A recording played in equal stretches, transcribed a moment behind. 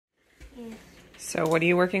So what are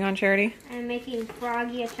you working on, Charity? I'm making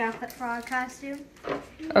Froggy a chocolate frog costume.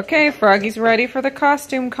 Okay, Froggy's ready for the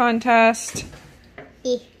costume contest.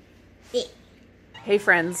 Hey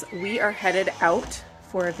friends, we are headed out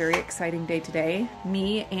for a very exciting day today.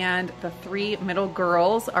 Me and the 3 middle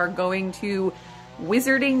girls are going to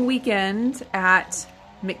Wizarding Weekend at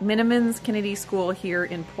McMiniman's Kennedy School here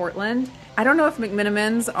in Portland. I don't know if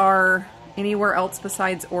McMiniman's are anywhere else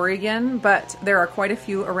besides Oregon, but there are quite a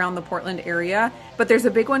few around the Portland area. But there's a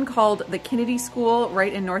big one called the Kennedy School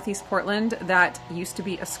right in Northeast Portland that used to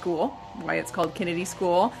be a school, why it's called Kennedy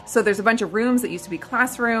School. So there's a bunch of rooms that used to be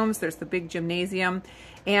classrooms, there's the big gymnasium,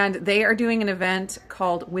 and they are doing an event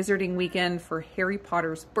called Wizarding Weekend for Harry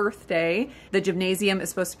Potter's birthday. The gymnasium is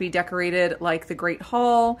supposed to be decorated like the Great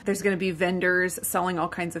Hall. There's going to be vendors selling all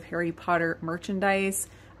kinds of Harry Potter merchandise.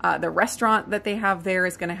 The restaurant that they have there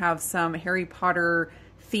is going to have some Harry Potter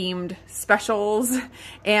themed specials,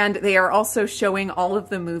 and they are also showing all of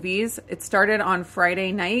the movies. It started on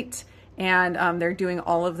Friday night, and they're doing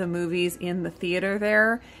all of the movies in the theater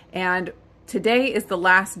there. And today is the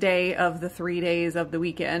last day of the 3 days of the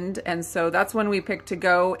weekend, and so that's when we picked to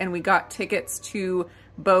go, and we got tickets to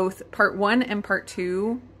both part 1 and part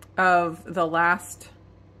 2 of the last,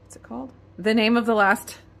 what's it called? The name of the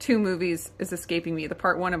last 2 movies is escaping me, the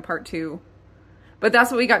part 1 and part 2. But that's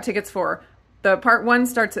what we got tickets for. The part 1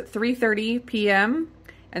 starts at 3:30 p.m.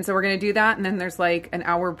 and so we're gonna do that, and then there's like an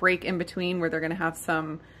hour break in between where they're gonna have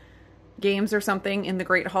some games or something in the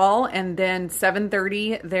Great Hall, and then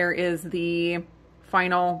 7:30 there is the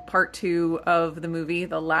final part 2 of the movie,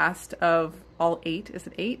 the last of all 8. Is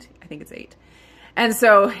it 8? I think it's 8. And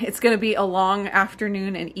so it's going to be a long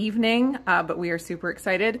afternoon and evening, but we are super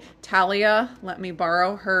excited. Talia let me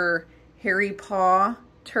borrow her Harry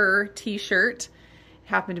Potter t-shirt. It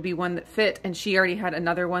happened to be one that fit, and she already had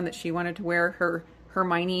another one that she wanted to wear, her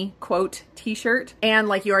Hermione quote t-shirt. And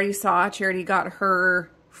like you already saw, Charity got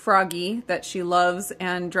her Froggy that she loves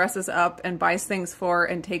and dresses up and buys things for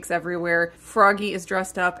and takes everywhere. Froggy is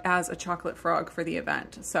dressed up as a chocolate frog for the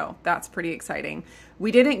event, so that's pretty exciting.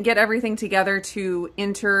 We didn't get everything together to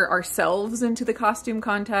enter ourselves into the costume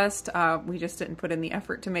contest. We just didn't put in the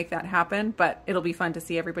effort to make that happen, but it'll be fun to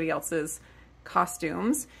see everybody else's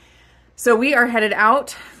costumes. So we are headed out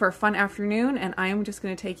for a fun afternoon, and I'm just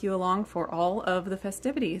going to take you along for all of the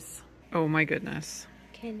festivities. Oh my goodness.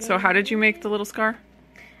 So how did you make the little scar?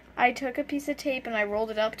 I took a piece of tape and I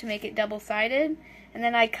rolled it up to make it double-sided, and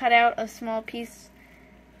then I cut out a small piece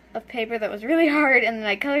of paper that was really hard, and then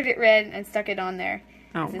I colored it red and stuck it on there.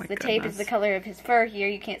 Oh my Since the goodness. tape is the color of his fur here,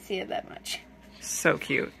 you can't see it that much. So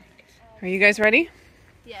cute. Are you guys ready?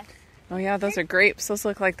 Yes. Oh yeah, those are grapes. Those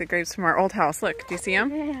look like the grapes from our old house. Look, do you see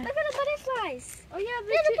them? Yeah. Look at the butterflies. Oh yeah,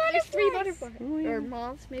 There's 3 butterflies. butterflies. Oh, yeah. Or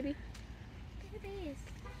moths, maybe. Look at these.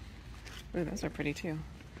 Oh, those are pretty too.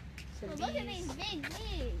 Oh, look at these big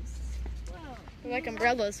leaves. Whoa. They're like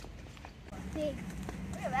umbrellas. Big.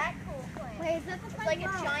 Look at that cool plant. Wait, is that the It's like a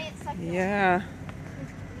giant succulent. Yeah.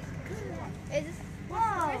 Is this?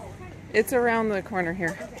 Whoa. It's around the corner here.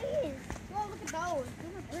 Look at these. Whoa, look at those.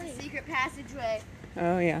 Those are pretty. Secret passageway.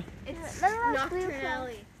 Oh yeah. It's Look at those Nocturne blue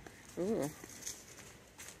Alley. Ooh.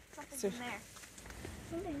 Something's in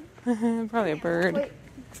there. Probably a bird. Wait.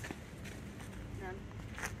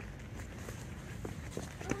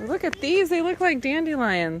 Look at these. They look like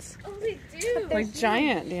dandelions. Oh, they do. Like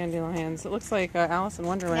giant dandelions. It looks like Alice in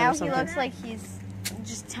Wonderland Now or he something. looks like he's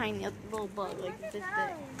just tiny, a little bug, like this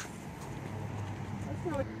big.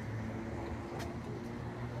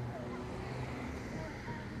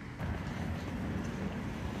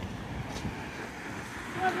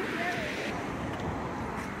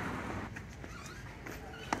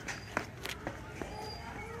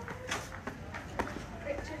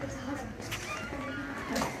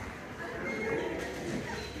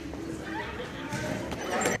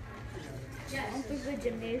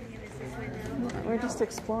 We're just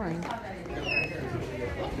exploring. Alright,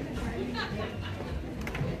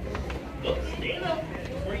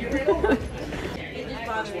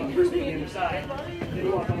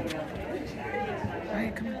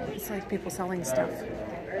 come on. It's like people selling stuff.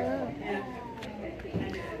 Oh,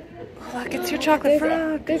 look, it's your chocolate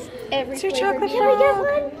frog. It's your chocolate frog.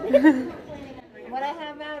 What I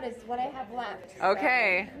have out is what I have left.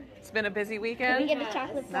 Okay. It's been a busy weekend. Get a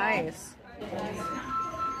chocolate frog. Nice.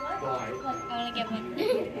 I want to get one.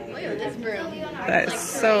 Look at this broom. That is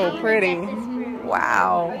so pretty.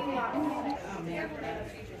 Wow.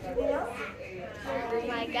 Oh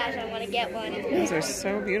my gosh, I want to get one. Those are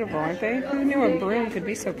so beautiful, aren't they? Who knew a broom could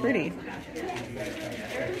be so pretty?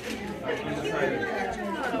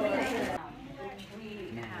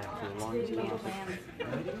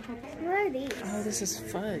 What? are these? Oh, this is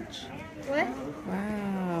fudge. What?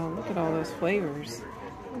 Wow, look at all those flavors.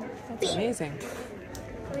 That's amazing.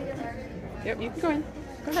 Yep, you can go in.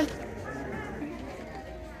 Go ahead.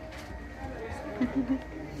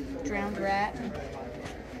 Drowned rat.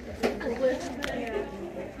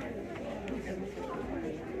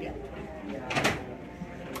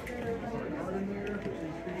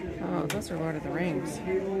 Oh, those are Lord of the Rings.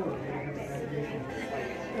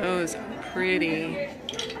 Those are pretty.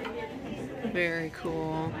 Very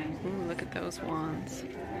cool. Ooh, look at those ones.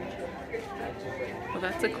 Well,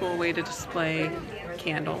 that's a cool way to display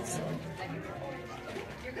candles.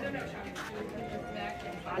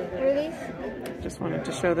 What are these? Just wanted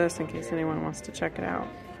to show this in case anyone wants to check it out.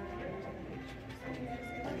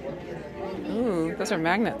 Ooh, those are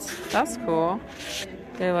magnets. That's cool.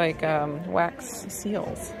 They're like wax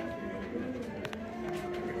seals.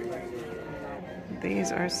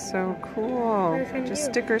 These are so cool. Just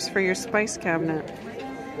stickers for your spice cabinet.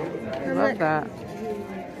 I love that.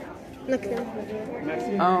 Look at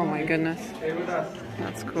them. Oh my goodness.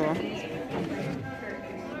 That's cool.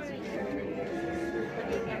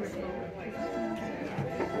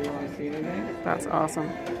 That's awesome.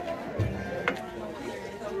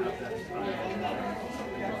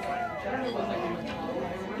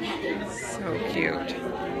 So cute.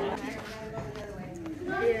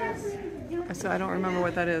 So I don't remember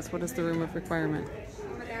what that is. What is the room of requirement?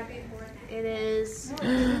 It is.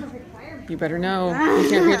 You better know. You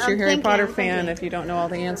can't be a true Harry Potter fan if you don't know all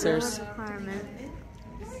the answers.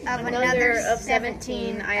 A mother of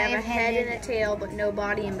 17. I have a head and a tail, but no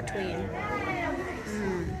body in between.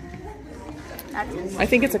 I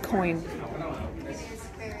think it's a coin.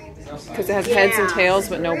 Because it has heads and tails,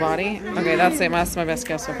 but no body. Okay, that's it. That's my best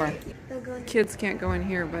guess so far. Kids can't go in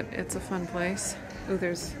here, but it's a fun place. Oh,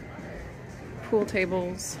 there's pool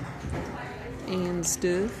tables and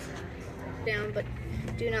stuff. Down, but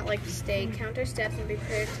do not like to stay. Count our steps and be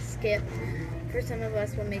prepared to skip. For some of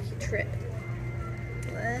us will make you trip.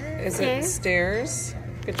 Is it stairs?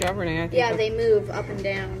 Good job, Renee. I think Yeah, they move up and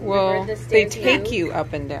down. Well, the they stairs take move. you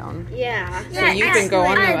up and down. Yeah. So you can go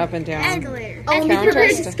on them up and down. Escalator. Oh, and be Counter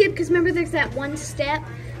prepared to step. skip, because remember there's that one step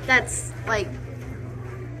that's like,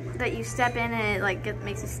 that you step in and it like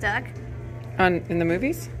makes you stuck? In the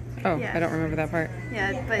movies? Oh, Yeah. I don't remember that part.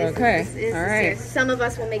 Yeah, but Okay, it's all the right. stairs. Some of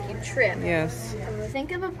us will make you trip. Yes.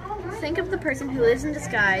 Think of the person who lives in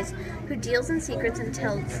disguise, who deals in secrets and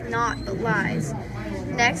tells not but lies.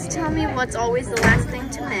 Next, tell me what's always the last thing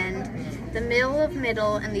to mend, the middle of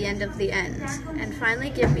middle and the end of the end. And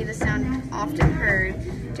finally give me the sound often heard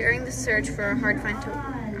during the search for a hard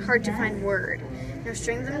to find word. Now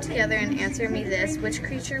string them together and answer me this: which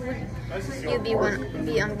creature would you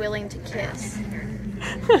be unwilling to kiss?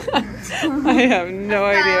 I have no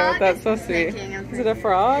idea what that's supposed to be. Is it a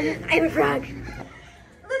frog? I'm a frog.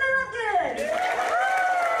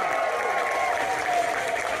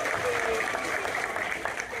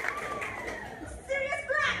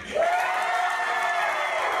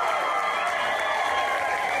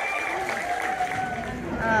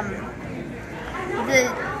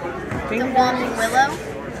 The Whomping Willow.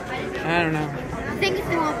 I don't know. I think it's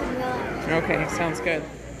the Whomping Willow. Okay, sounds good.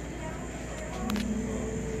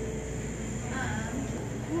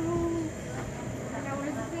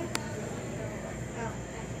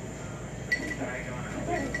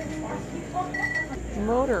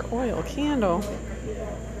 Motor oil candle.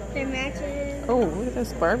 They're matches. Oh, look at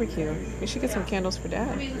this barbecue. We should get some candles for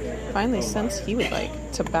Dad. Finally, scents he would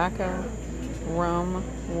like. Tobacco, rum,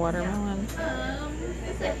 watermelon.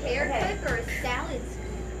 Is it a hair clip or a salad?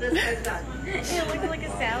 It looks like a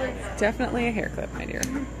salad. Definitely a hair clip, my dear.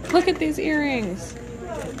 Look at these earrings.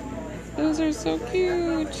 Those are so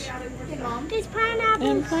cute. There's pineapple.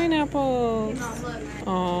 And pineapples.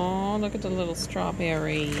 Oh, look at the little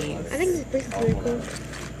strawberries. I think this place is really cool.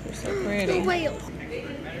 They're so pretty. Whale.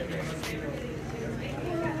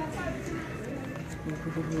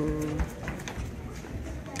 Ooh.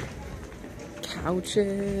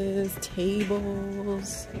 Couches,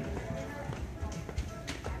 tables.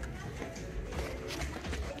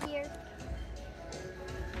 Here.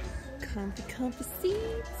 Comfy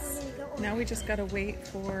seats. Now we just gotta wait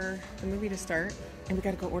for the movie to start, and we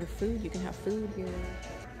gotta go order food. You can have food here.